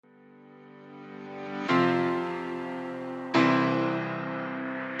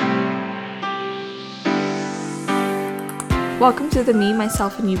Welcome to the Me,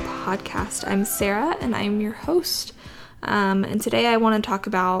 Myself, and You podcast. I'm Sarah, and I'm your host. And today I want to talk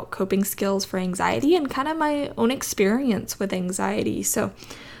about coping skills for anxiety and kind of my own experience with anxiety. So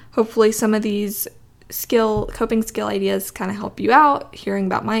hopefully some of these coping skill ideas kind of help you out, hearing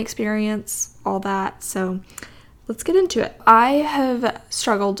about my experience, all that. So let's get into it. I have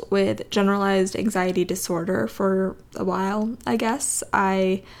struggled with generalized anxiety disorder for a while, I guess.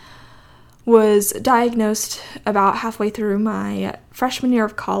 I was diagnosed about halfway through my freshman year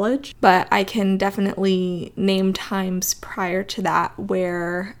of college, but I can definitely name times prior to that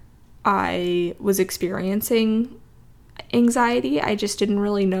where I was experiencing anxiety. I just didn't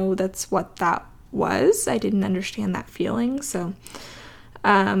really know that's what that was. I didn't understand that feeling. So,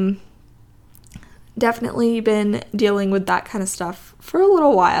 definitely been dealing with that kind of stuff for a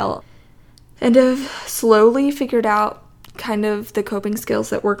little while and have slowly figured out kind of the coping skills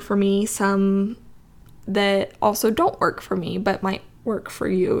that work for me, some that also don't work for me but might work for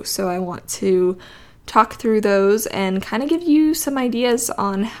you. So I want to talk through those and kind of give you some ideas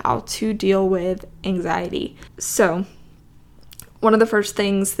on how to deal with anxiety. So one of the first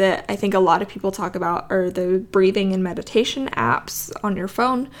things that I think a lot of people talk about are the breathing and meditation apps on your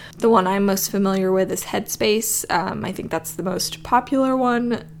phone. The one I'm most familiar with is Headspace. I think that's the most popular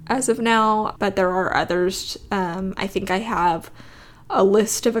one as of now, but there are others. I think I have a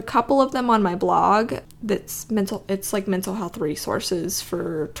list of a couple of them on my blog it's like mental health resources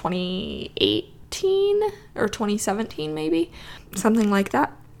for 2018 or 2017 maybe, something like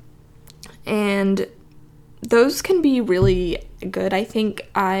that. And those can be really good. I think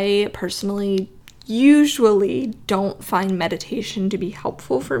I personally usually don't find meditation to be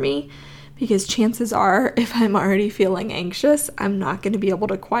helpful for me because chances are if I'm already feeling anxious, I'm not going to be able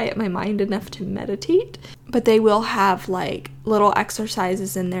to quiet my mind enough to meditate. But they will have like little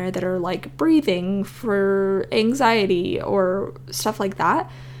exercises in there that are like breathing for anxiety or stuff like that.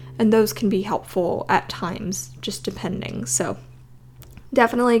 And those can be helpful at times, just depending. So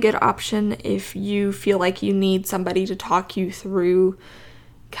definitely a good option if you feel like you need somebody to talk you through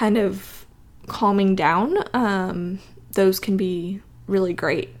kind of calming down. Those can be really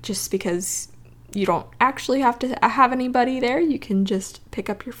great just because you don't actually have to have anybody there. You can just pick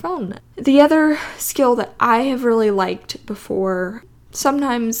up your phone. The other skill that I have really liked before,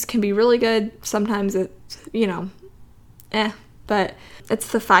 sometimes can be really good, sometimes it's, but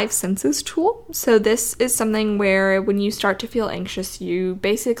it's the 5 senses tool. So this is something where when you start to feel anxious,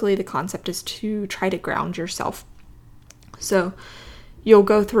 the concept is to try to ground yourself. So you'll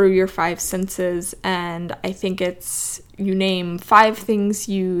go through your 5 senses, and I think you name 5 things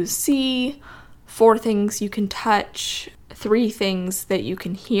you see, 4 things you can touch, 3 things that you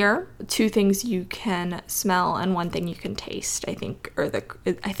can hear, 2 things you can smell, and 1 thing you can taste, I think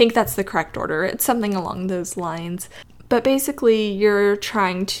that's the correct order. It's something along those lines. But basically, you're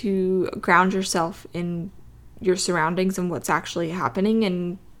trying to ground yourself in your surroundings and what's actually happening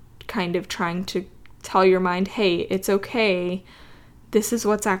and kind of trying to tell your mind, hey, it's okay. This is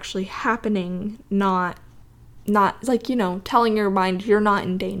what's actually happening, not like, telling your mind you're not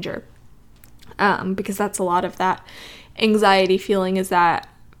in danger. Because that's a lot of that anxiety feeling is that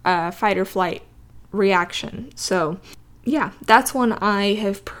fight or flight reaction. So yeah, that's one I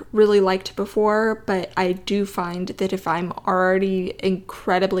have really liked before, but I do find that if I'm already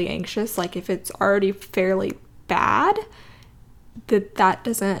incredibly anxious, like if it's already fairly bad, that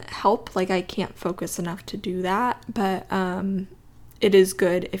doesn't help. Like I can't focus enough to do that, but it is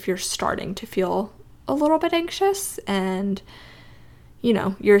good if you're starting to feel a little bit anxious and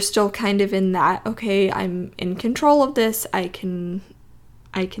you're still kind of in that, okay, I'm in control of this. I can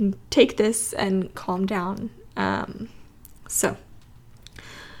take this and calm down. So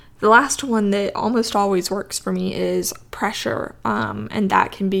the last one that almost always works for me is pressure. And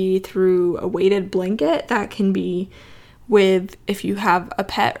that can be through a weighted blanket. That can be with if you have a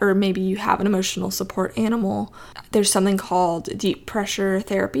pet or maybe you have an emotional support animal. There's something called deep pressure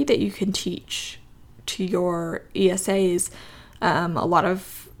therapy that you can teach to your ESAs. A lot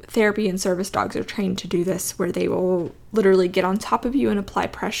of therapy and service dogs are trained to do this, where they will literally get on top of you and apply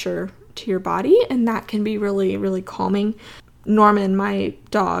pressure to your body, and that can be really, really calming. Norman, my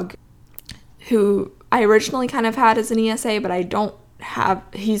dog, who I originally kind of had as an ESA, but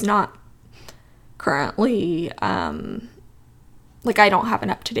he's not currently, I don't have an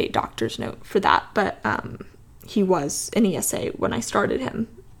up-to-date doctor's note for that, but he was an ESA when I started him.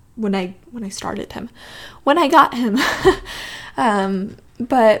 When I got him.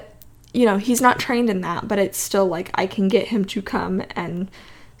 But he's not trained in that, but it's still like I can get him to come and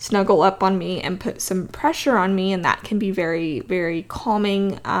snuggle up on me and put some pressure on me, and that can be very, very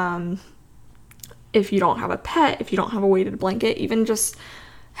calming. if you don't have a pet, if you don't have a weighted blanket, even just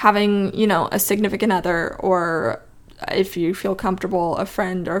having, a significant other, or if you feel comfortable, a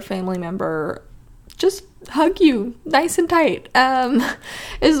friend or family member just hug you nice and tight.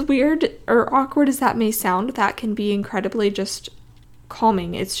 As weird or awkward as that may sound, that can be incredibly just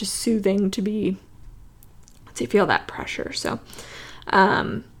calming. It's just soothing to feel that pressure. So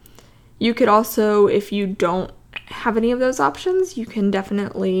you could also, if you don't have any of those options, you can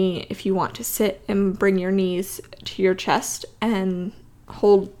definitely, if you want to sit and bring your knees to your chest and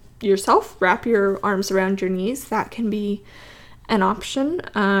hold yourself, wrap your arms around your knees, that can be an option.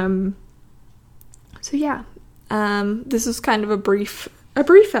 This is kind of a brief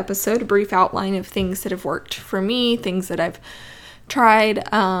episode, a brief outline of things that have worked for me, things that I've tried,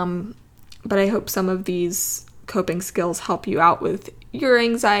 but I hope some of these coping skills help you out with your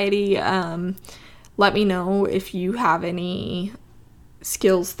anxiety. Let me know if you have any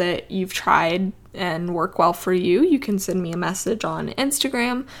skills that you've tried and work well for you. You can send me a message on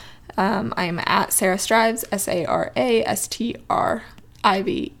Instagram. I'm at Sarah Strives, SarahStrives.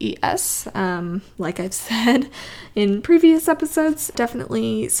 Like I've said in previous episodes,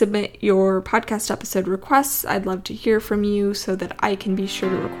 definitely submit your podcast episode requests. I'd love to hear from you so that I can be sure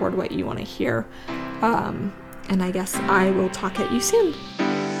to record what you want to hear. And I guess I will talk at you soon.